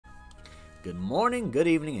Good morning, good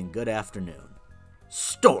evening, and good afternoon.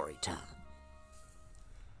 Story time.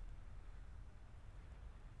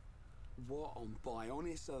 What on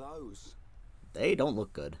Bionis are those? They don't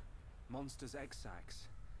look good. Monsters' egg sacs,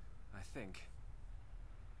 I think.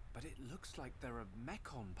 But it looks like there are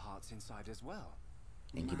mechon parts inside as well.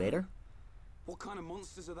 Incubator? What kind of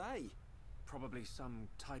monsters are they? Probably some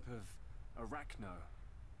type of arachno.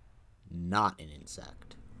 Not an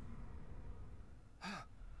insect.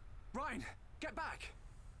 Ryan, get back!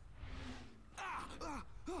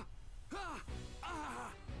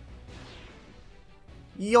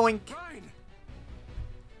 Yoink! Ryan!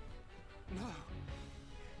 No.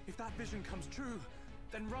 If that vision comes true,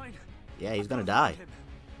 then Ryan... Yeah, he's gonna die. Him.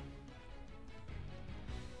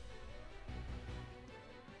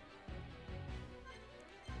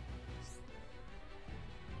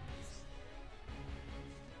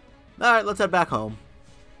 Alright, let's head back home.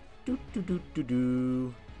 Do do do do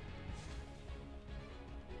do.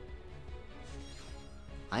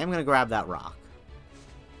 I am gonna grab that rock.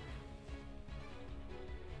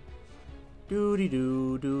 Doody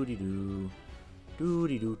doo doody doo.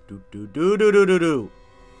 Doody doo doo doo doo doo doo doo doo.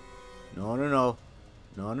 No no no.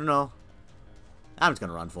 No no no. I'm just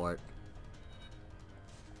gonna run for it.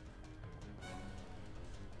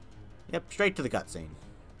 Yep, straight to the cutscene.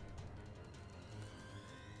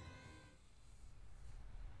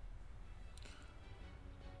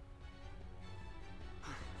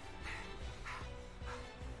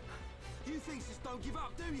 You things just don't give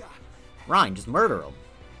up, do ya? Ryan, just murder him.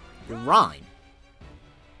 You're Ryan.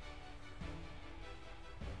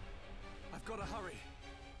 I've got to hurry.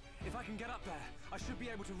 If I can get up there, I should be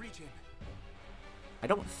able to reach him. I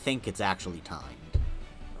don't think it's actually timed.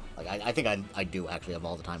 Like, I think I do actually have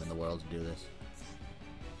all the time in the world to do this.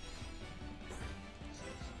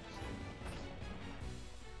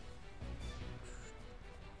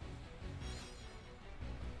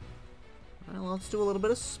 Well, let's do a little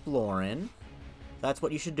bit of exploring. That's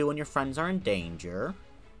what you should do when your friends are in danger.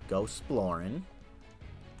 Go exploring.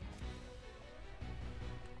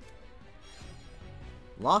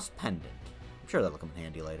 Lost pendant. I'm sure that'll come in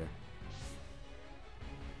handy later.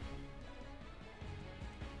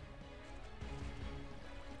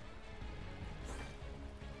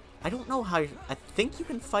 I don't know how... I think you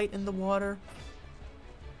can fight in the water.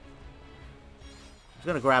 I'm just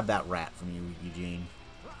gonna grab that rat from you, Eugene.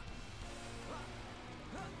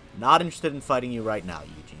 Not interested in fighting you right now,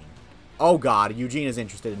 Eugene. Oh god, Eugene is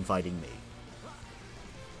interested in fighting me.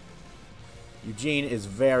 Eugene is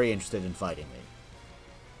very interested in fighting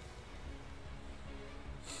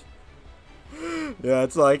me. Yeah,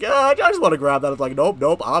 it's like, I just want to grab that. It's like, nope,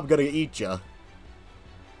 nope, I'm gonna eat ya.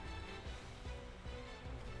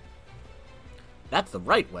 That's the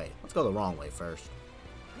right way. Let's go the wrong way first.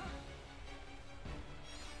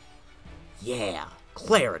 Yeah,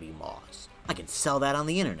 clarity moss. I can sell that on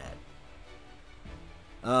the internet.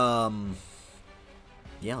 Yeah,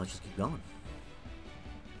 let's just keep going.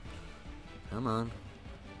 Come on.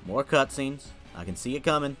 More cutscenes. I can see it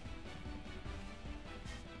coming.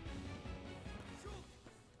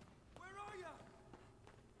 Where are you?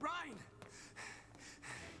 Ryan!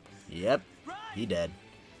 Yep, he dead.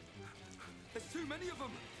 There's too many of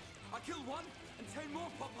them. I killed one, and 10 more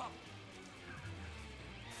pop up.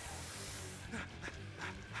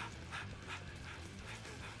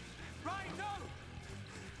 Ryan, no!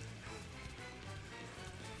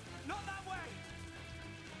 Not that way!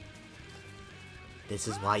 This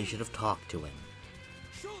is why you should have talked to him.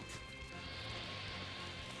 Shoot!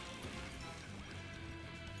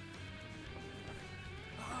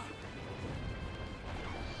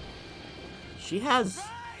 She has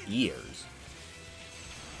ears.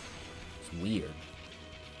 It's weird.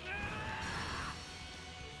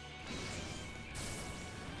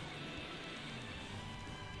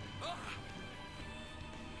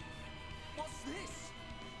 What's this?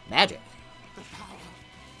 Magic. The power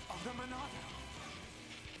of the Monado.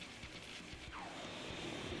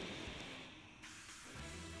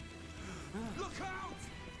 Look out!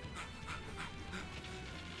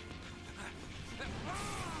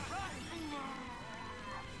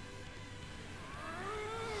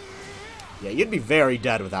 Yeah, you'd be very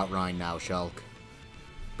dead without Ryan now, Shulk.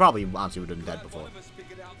 Probably honestly would have been dead before. One of us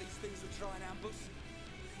figured out these things would try and ambush.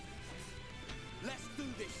 Let's do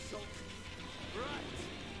this, Shulk. Right.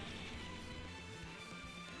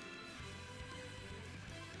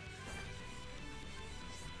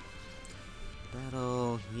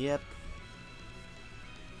 Battle, yep.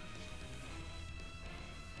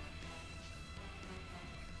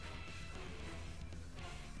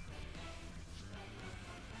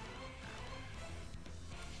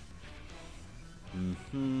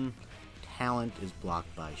 talent is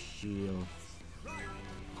blocked by shield.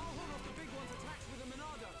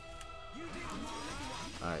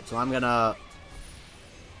 Alright, so I'm gonna...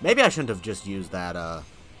 Maybe I shouldn't have just used that, yeah,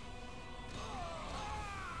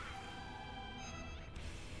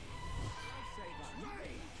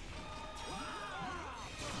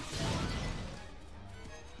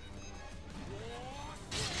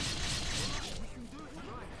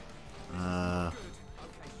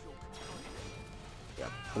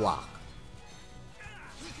 block.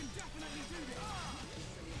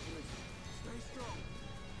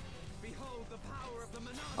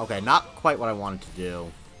 Okay, not quite what I wanted to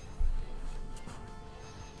do.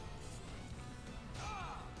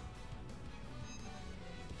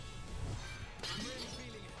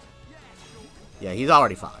 Yeah, he's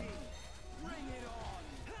already fine.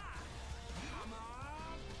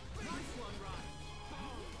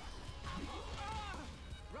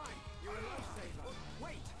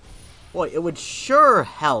 Boy, it would sure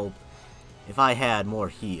help if I had more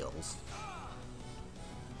heals.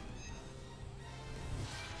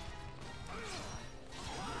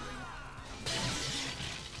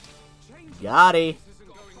 Got it.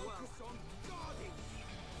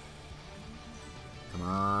 Come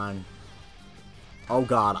on. Oh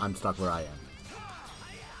god, I'm stuck where I am.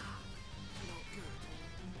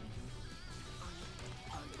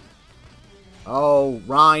 Oh,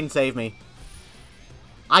 Rhine, save me.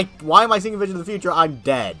 Why am I seeing a vision of the future? I'm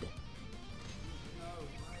dead.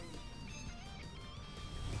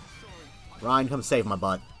 Rhine, come save my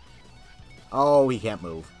butt. Oh, he can't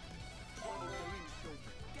move.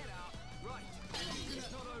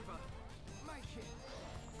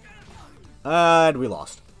 And we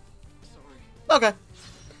lost. Okay.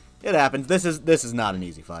 It happens. This is not an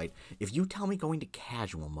easy fight. If you tell me going to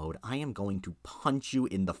casual mode, I am going to punch you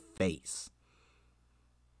in the face.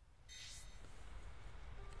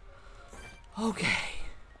 Okay.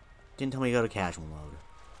 Didn't tell me to go to casual mode.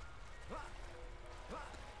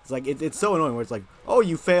 It's like, it's so annoying where it's like, oh,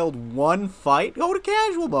 you failed one fight? Go to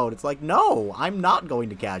casual mode. It's like, no, I'm not going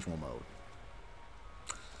to casual mode.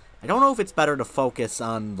 I don't know if it's better to focus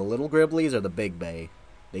on the little Gribblies or the Big Bay.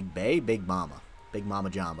 Big Bay? Big Mama. Big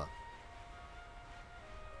Mama Jamba.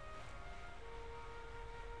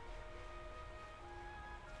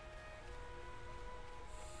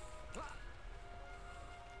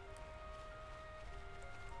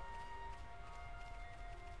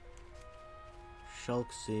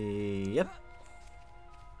 Shulksy. Yep.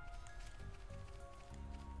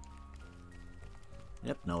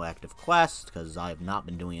 Yep, no active quest, because I have not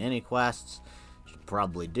been doing any quests. Should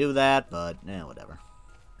probably do that, but, whatever.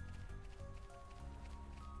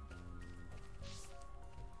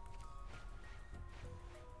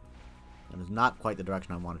 That is not quite the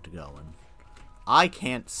direction I wanted to go in. I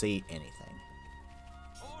can't see anything.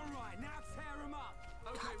 Alright, now tear him up.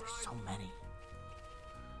 Okay, God, there's so many.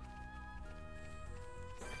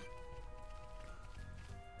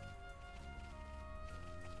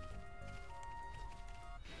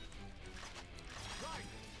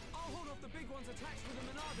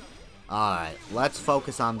 Alright, let's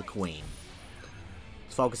focus on the Queen.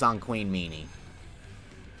 Let's focus on Queen Meanie.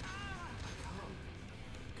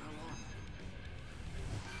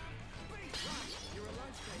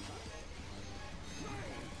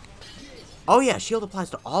 Oh yeah, shield applies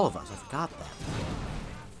to all of us. I forgot that.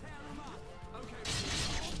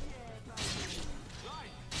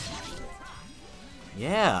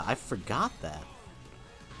 Yeah, I forgot that.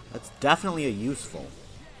 That's definitely a useful.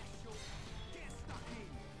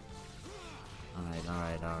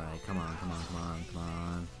 Alright. Come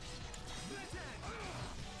on.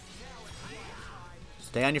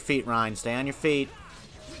 Stay on your feet, Rhine. Stay on your feet.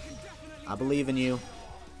 I believe in you.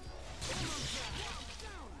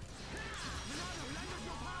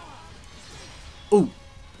 Ooh,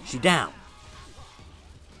 she down.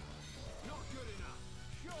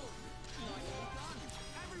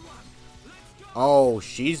 Oh,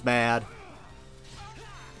 she's mad.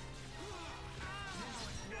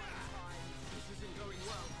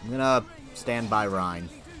 I'm gonna stand by Rhine,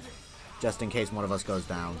 just in case one of us goes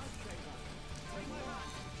down.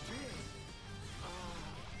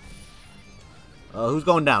 Who's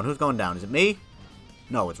going down? Who's going down? Is it me?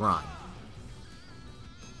 No, it's Rhine.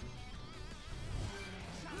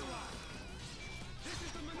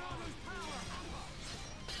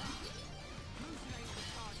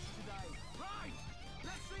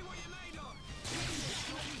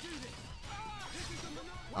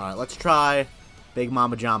 Alright, let's try Big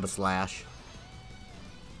Mama Jamba Slash.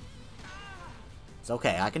 It's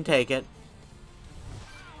okay, I can take it.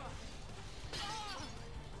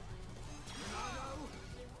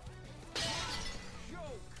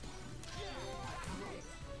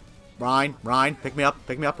 Ryan, pick me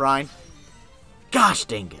up, Ryan. Gosh,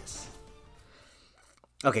 dingus.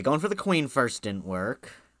 Okay, going for the queen first didn't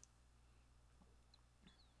work.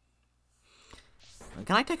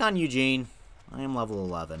 Can I take on Eugene? I am level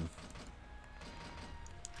 11.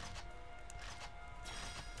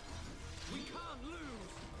 We can't lose.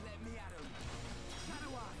 Let me at him.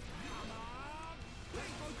 Shadow Eye. Come on. Let's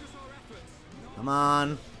focus our efforts. Come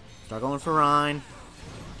on. Start going for Ryan.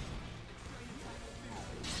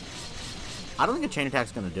 I don't think a chain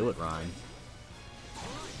attack's gonna do it, Ryan.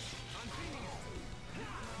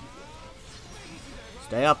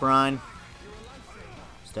 Stay up, Ryan.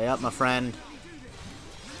 Stay up, my friend.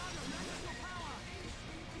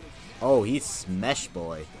 Oh, he's Smesh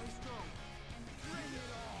Boy.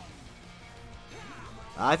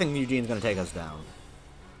 I think Eugene's gonna take us down.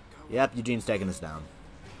 Yep, Eugene's taking us down.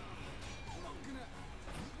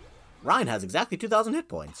 Ryan has exactly 2,000 hit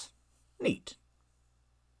points. Neat.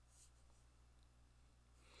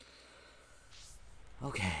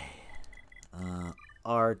 Okay.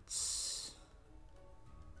 Arts.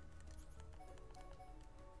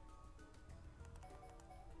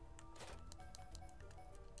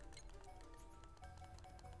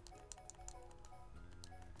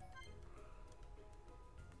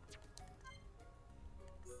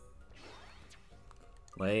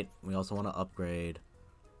 Wait, we also want to upgrade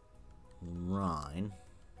Rhine.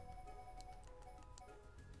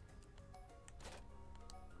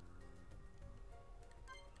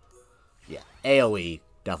 Yeah, AoE,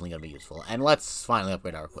 definitely going to be useful. And let's finally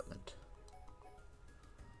upgrade our equipment.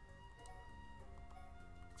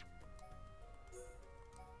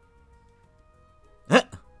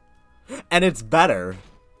 And it's better.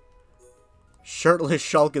 Shirtless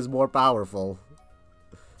Shulk is more powerful.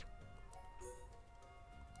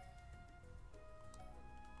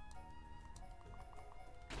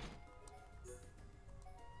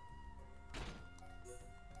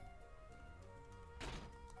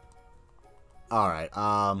 Alright,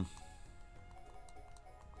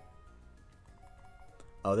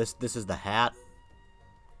 oh, this is the hat.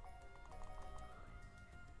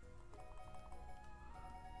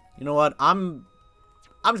 You know what? I'm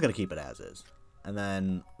just gonna keep it as is. And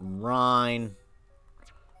then Rhine.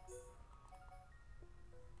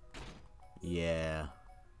 Yeah.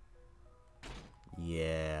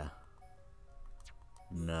 Yeah.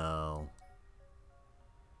 No.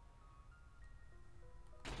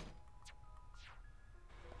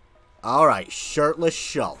 Alright, Shirtless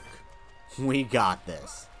Shulk. We got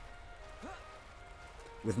this.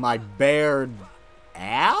 With my bared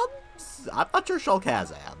abs? I'm not sure Shulk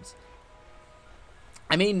has abs.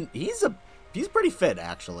 I mean, he's pretty fit,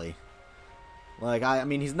 actually. Like, I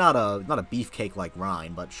mean, he's not a beefcake like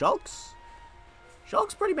Rhine, but Shulk's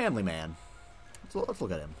pretty manly, man. Let's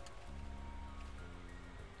look at him.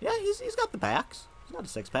 Yeah, he's got the packs. He's got a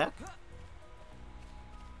six-pack.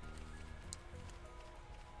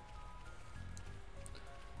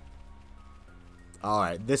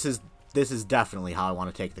 Alright, this is definitely how I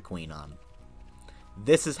want to take the queen on.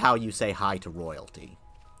 This is how you say hi to royalty.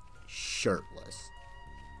 Shirtless.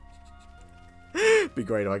 Be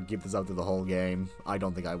great if I could keep this up through the whole game. I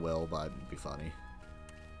don't think I will, but it'd be funny.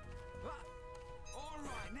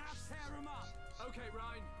 Alright, now tear him up. Okay,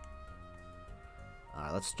 Ryan.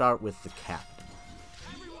 Alright, let's start with the captain.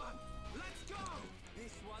 Everyone, let's go.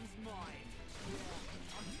 This one's mine.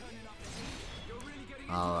 I'm turning up the heat. You're really getting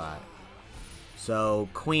into Alright. So,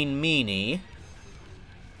 Queen Meanie is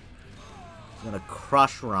gonna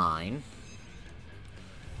crush Rhine.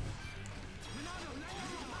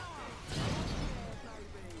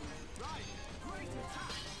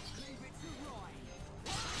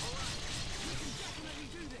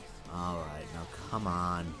 Alright, now come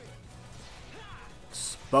on.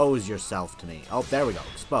 Expose yourself to me. Oh, there we go.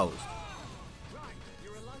 Exposed.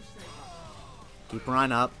 Keep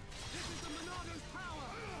Rhine up.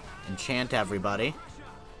 Enchant everybody.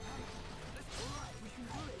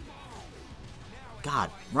 God,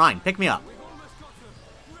 Rhine, pick me up.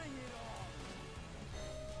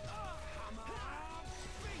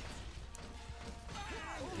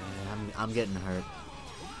 Yeah, I'm getting hurt.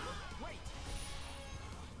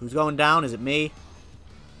 Who's going down? Is it me?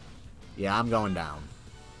 Yeah, I'm going down.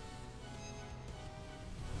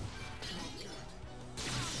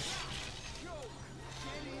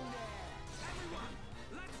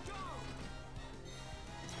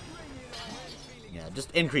 Yeah,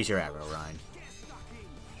 just increase your aggro, Ryan.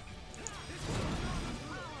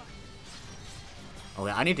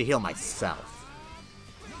 Okay, I need to heal myself.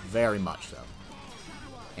 Very much so.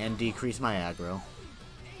 And decrease my aggro.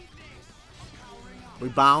 We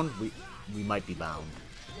bound? We might be bound.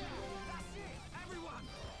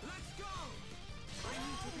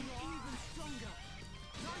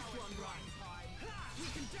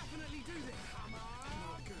 definitely do this. Come on.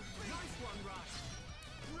 Not good. Nice one, Rush.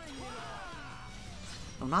 Bring it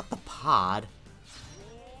on. No, not the pod.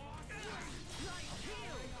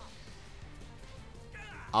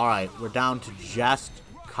 Alright, we're down to just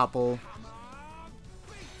a couple.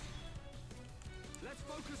 Let's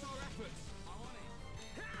focus our efforts. I want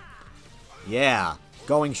it. Yeah,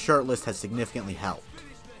 going shirtless has significantly helped.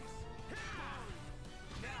 Finish this.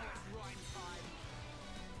 Now it's right time.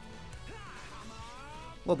 Come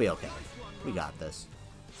on. We'll be okay. We got this.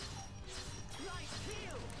 Right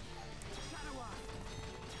heel. Shadow Eye.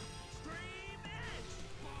 Stream Edge.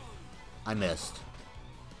 I missed.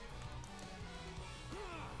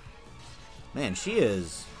 Man, she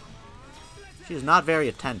is not very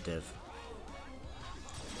attentive.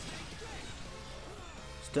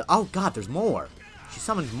 Still, oh god, there's more. She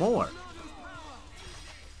summons more.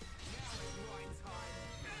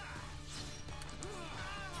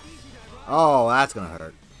 Oh, that's gonna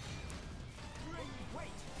hurt.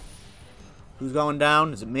 Who's going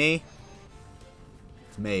down? Is it me?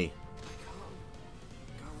 It's me.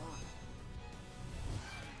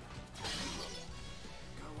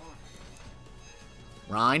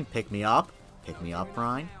 Ryan, pick me up. Pick me up,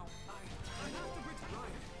 Ryan.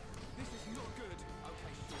 This is not good.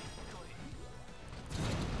 Okay, sure.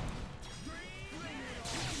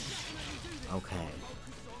 Got it. Okay.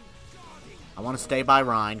 I want to stay by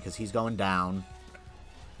Ryan because he's going down.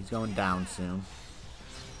 He's going down soon.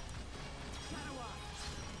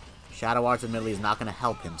 Shadow Arts admittedly is not going to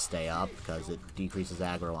help him stay up because it decreases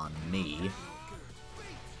aggro on me.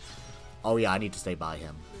 Oh yeah, I need to stay by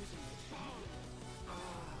him.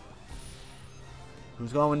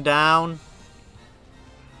 Who's going down?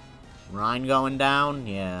 Ryan going down?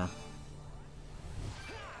 Yeah.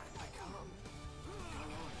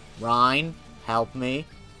 Ryan, help me.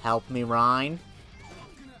 Help me, Ryan.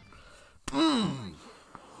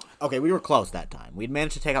 Okay, we were close that time. We'd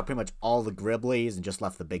managed to take out pretty much all the Gribblies and just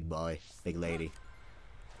left the big boy. Big lady.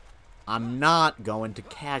 I'm not going to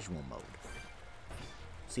casual mode.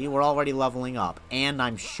 See, we're already leveling up. And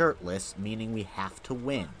I'm shirtless, meaning we have to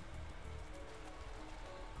win.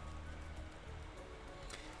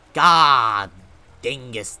 God,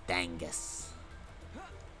 dingus dangus.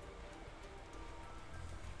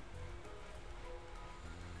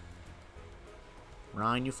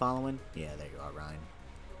 Ryan, you following? Yeah, there you are, Ryan.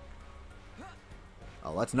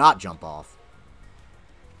 Oh, let's not jump off.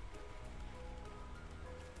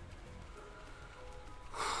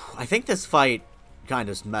 I think this fight kind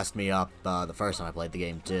of messed me up the first time I played the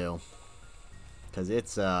game, too. Because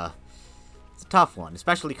it's a tough one,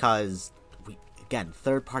 especially because... Again,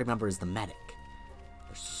 third-party member is the medic.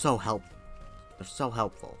 They're so helpful.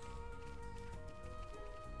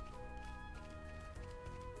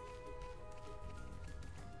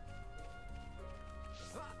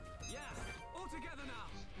 Yeah, all together now.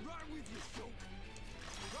 Right with you, Shulk.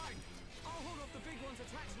 Right, I'll hold off the big one's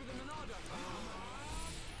attacks with a Monado.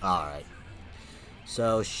 Alright.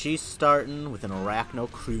 So, she's starting with an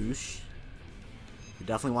Arachno Crush. We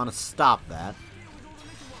definitely want to stop that.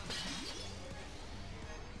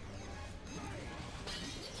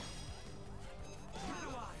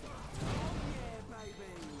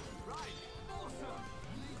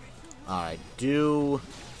 Alright, do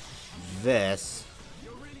this.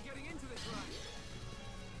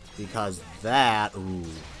 Because that... Ooh.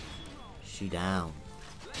 She down.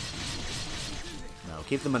 No,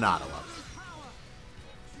 keep the Monado up.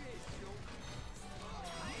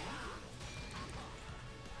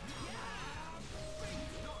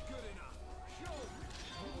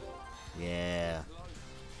 Yeah.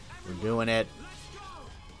 We're doing it.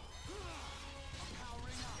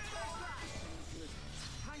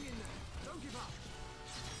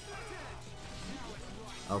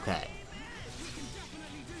 Okay.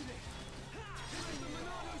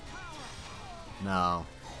 No.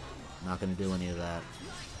 Not gonna do any of that.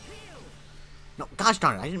 No, gosh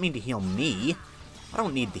darn it, I didn't mean to heal me. I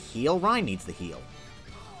don't need the heal. Ryan needs the heal.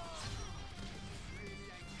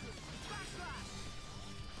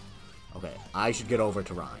 Okay, I should get over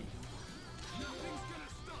to Ryan.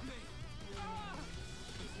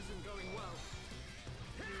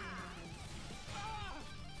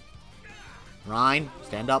 Ryan,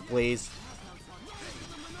 stand up, please.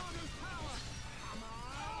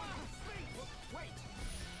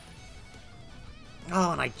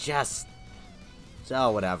 Oh, and I just...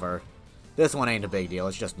 So, whatever. This one ain't a big deal,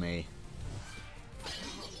 it's just me.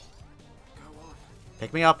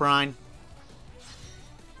 Pick me up, Ryan.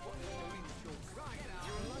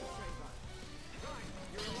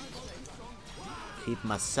 Keep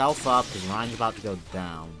myself up, because Ryan's about to go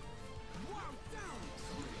down.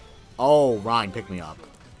 Oh, Ryan, pick me up.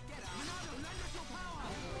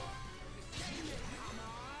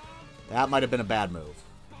 That might have been a bad move.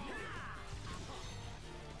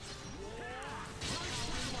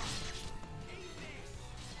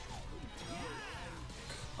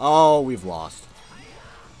 Oh, we've lost.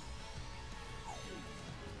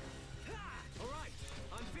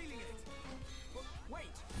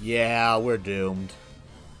 Yeah, we're doomed.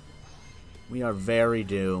 We are very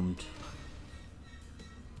doomed.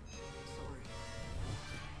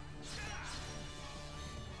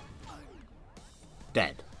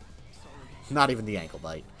 Dead. Not even the ankle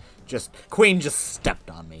bite. Queen just stepped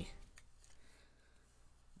on me.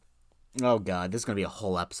 Oh god, this is gonna be a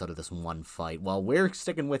whole episode of this one fight. Well, we're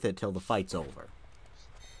sticking with it till the fight's over.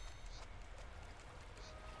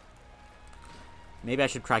 Maybe I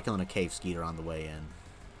should try killing a cave skeeter on the way in.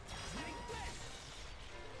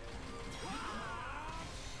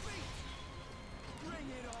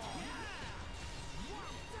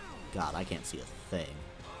 God, I can't see a thing.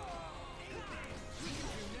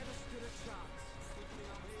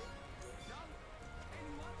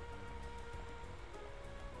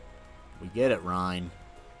 We get it, Rhine.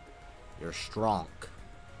 You're strong.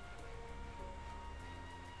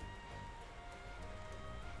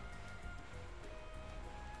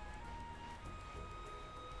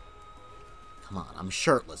 Come on, I'm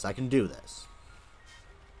shirtless. I can do this.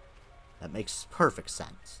 That makes perfect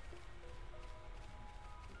sense.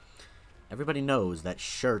 Everybody knows that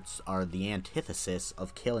shirts are the antithesis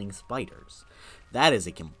of killing spiders. That is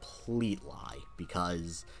a complete lie,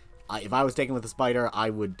 because if I was taken with a spider,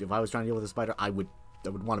 if I was trying to deal with a spider, I would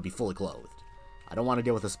want to be fully clothed. I don't want to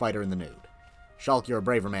deal with a spider in the nude. Shulk, you're a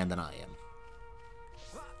braver man than I am.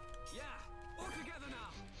 Yeah, all together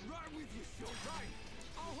now. Right with you, Shulk. Right.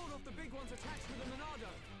 I'll hold off the big ones attached with the Monado.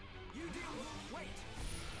 You deal with. Wait.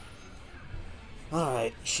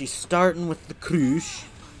 Alright, she's starting with the cruise.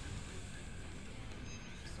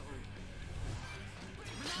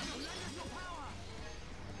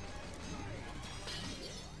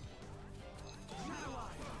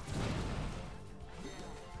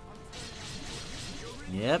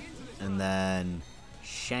 Yep, and then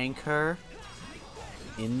shank her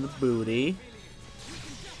in the booty.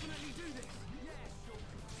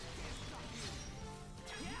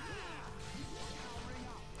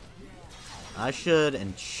 I should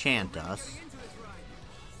enchant us.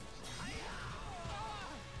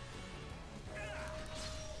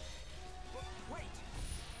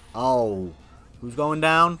 Oh, who's going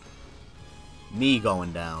down? Me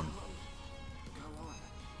going down.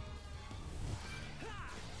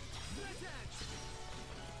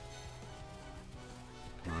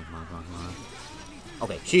 Come on.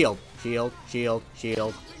 Okay, shield, shield, shield,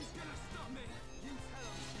 shield.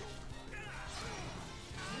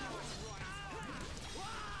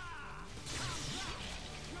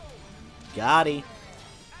 Got it.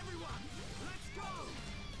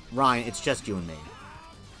 Ryan, it's just you and me.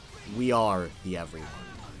 We are the everyone.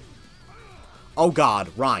 Oh god,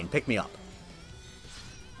 Ryan, pick me up.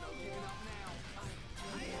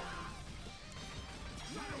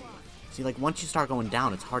 See, like, once you start going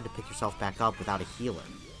down, it's hard to pick yourself back up without a healer.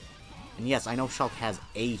 And yes, I know Shulk has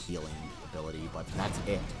a healing ability, but that's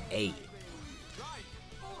it. A.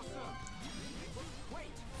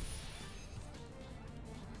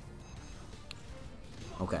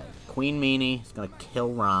 Okay, Queen Meanie is gonna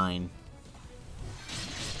kill Rhine.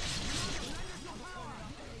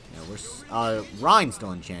 Yeah, Rhine's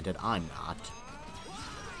still enchanted. I'm not.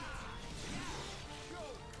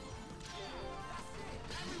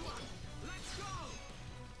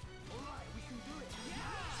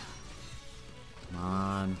 Come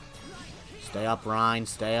on. Stay up, Rhine.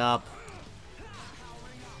 Stay up.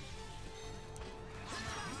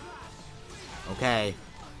 Okay.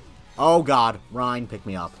 Oh god, Rhine, pick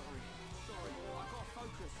me up.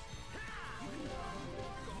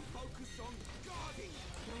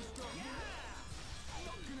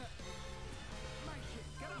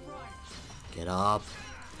 Get up.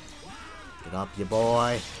 Get up, you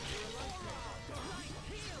boy.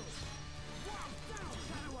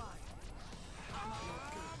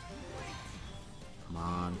 Come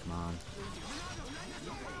on, come on.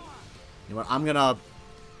 You know what, I'm gonna...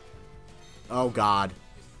 Oh god.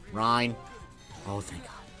 Rhine. Oh, thank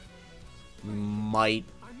god. We might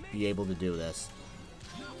be able to do this.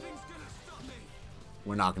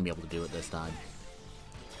 We're not gonna be able to do it this time.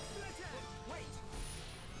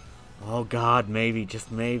 Oh god, maybe,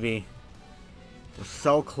 just maybe. We're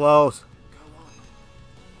so close.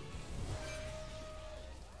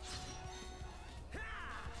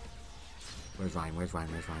 Where's Ryan? Where's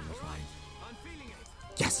Ryan? Where's Ryan? Where's Ryan?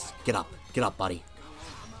 Yes! Get up! Get up, buddy!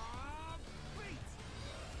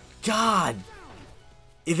 God!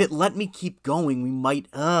 If it let me keep going, we might...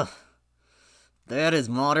 That is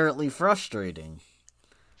moderately frustrating.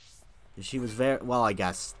 She was very... Well, I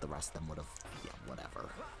guess the rest of them would have... Yeah, whatever.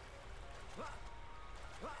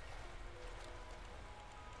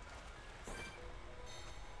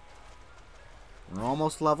 We're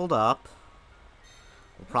almost leveled up.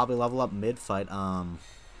 We'll probably level up mid-fight.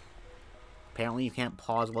 Apparently you can't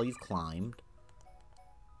pause while you've climbed.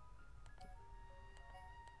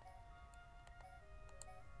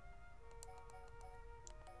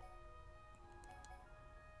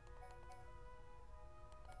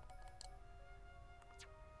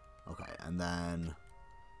 Okay, and then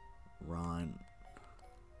run.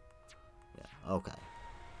 Yeah, okay.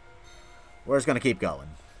 We're just gonna keep going.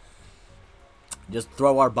 Just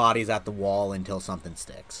throw our bodies at the wall until something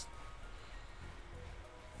sticks.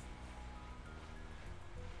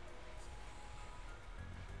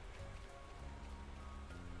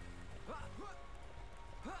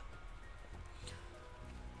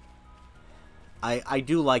 I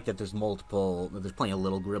do like that there's plenty of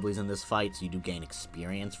little Gribblies in this fight, so you do gain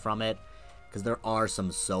experience from it. Because there are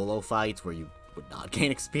some solo fights where you would not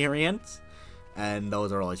gain experience, and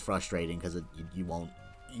those are always frustrating because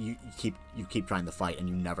you keep trying to fight and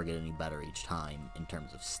you never get any better each time in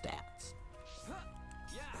terms of stats.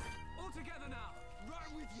 Yeah, all together now.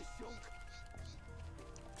 Right with you, Shulk.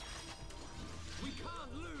 We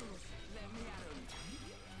can't lose. Let me at him.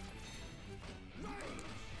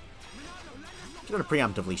 Just gonna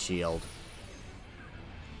preemptively shield.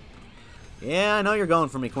 Yeah, I know you're going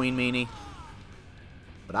for me, Queen Meanie.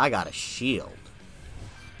 But I got a shield.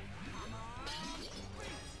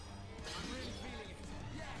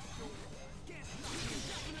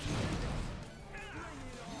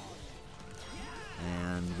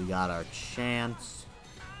 And we got our chance.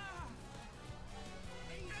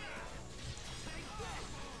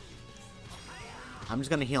 I'm just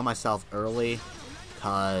gonna heal myself early,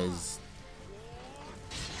 cause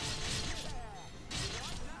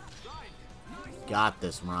got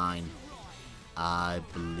this, Rhine. I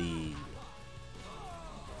believe.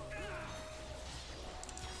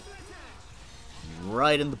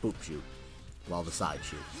 Right in the poop chute. Well, the side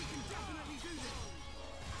chute.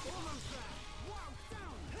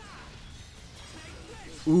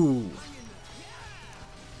 Ooh.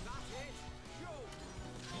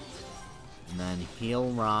 And then heal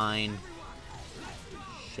Rhine.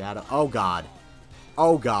 Shadow. Oh, God.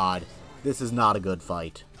 Oh, God. This is not a good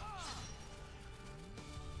fight.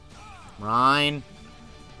 Rhine.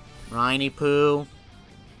 Rhiney Poo.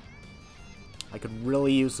 I could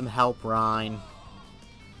really use some help, Rhine.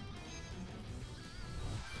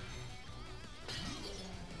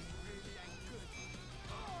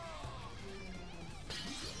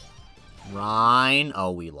 Rhine.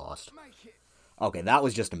 Oh, we lost. Okay, that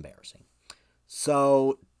was just embarrassing.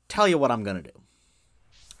 So, tell you what I'm going to do.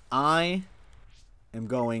 I am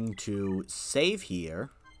going to save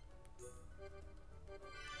here.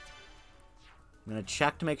 I'm going to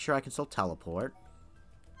check to make sure I can still teleport.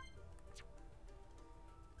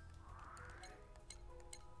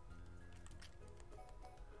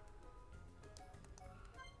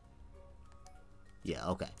 Yeah,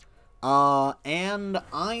 okay. And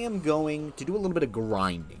I am going to do a little bit of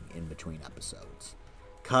grinding in between episodes.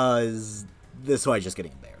 Because this fight's just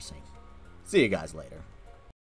getting embarrassing. See you guys later.